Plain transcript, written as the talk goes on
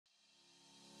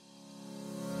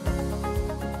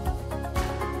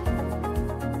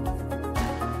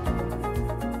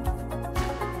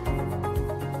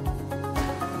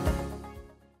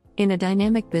In a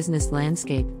dynamic business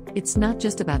landscape, it's not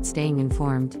just about staying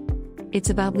informed. It's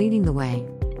about leading the way.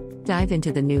 Dive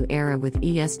into the new era with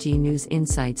ESG News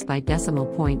Insights by Decimal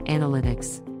Point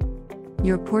Analytics.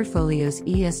 Your portfolio's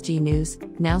ESG news,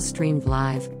 now streamed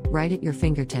live, right at your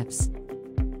fingertips.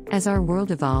 As our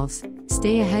world evolves,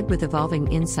 stay ahead with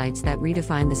evolving insights that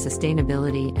redefine the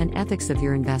sustainability and ethics of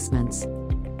your investments.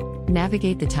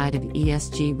 Navigate the tide of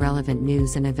ESG-relevant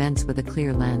news and events with a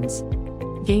clear lens.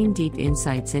 Gain deep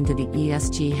insights into the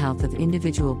ESG health of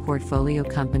individual portfolio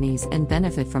companies and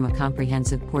benefit from a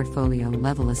comprehensive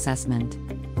portfolio-level assessment.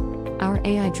 Our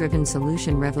AI-driven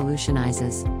solution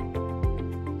revolutionizes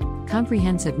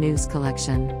comprehensive news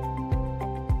collection,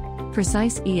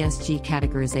 precise ESG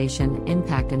categorization,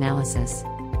 impact analysis,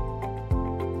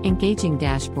 engaging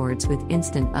dashboards with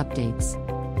instant updates,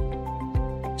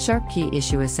 sharp key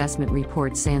issue assessment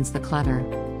report sans the clutter.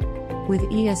 With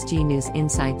ESG News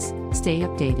Insights, stay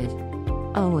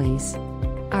updated. Always.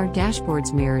 Our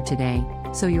dashboards mirror today,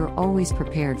 so you're always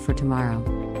prepared for tomorrow.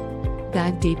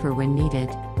 Dive deeper when needed.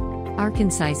 Our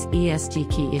concise ESG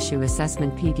key issue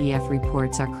assessment PDF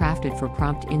reports are crafted for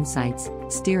prompt insights,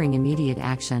 steering immediate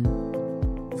action.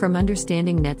 From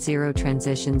understanding net zero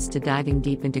transitions to diving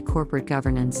deep into corporate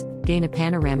governance, gain a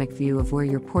panoramic view of where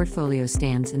your portfolio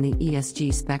stands in the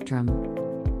ESG spectrum.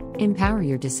 Empower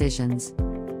your decisions.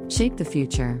 Shape the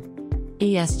future.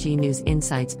 ESG News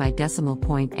Insights by Decimal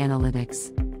Point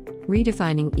Analytics.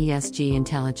 Redefining ESG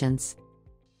intelligence.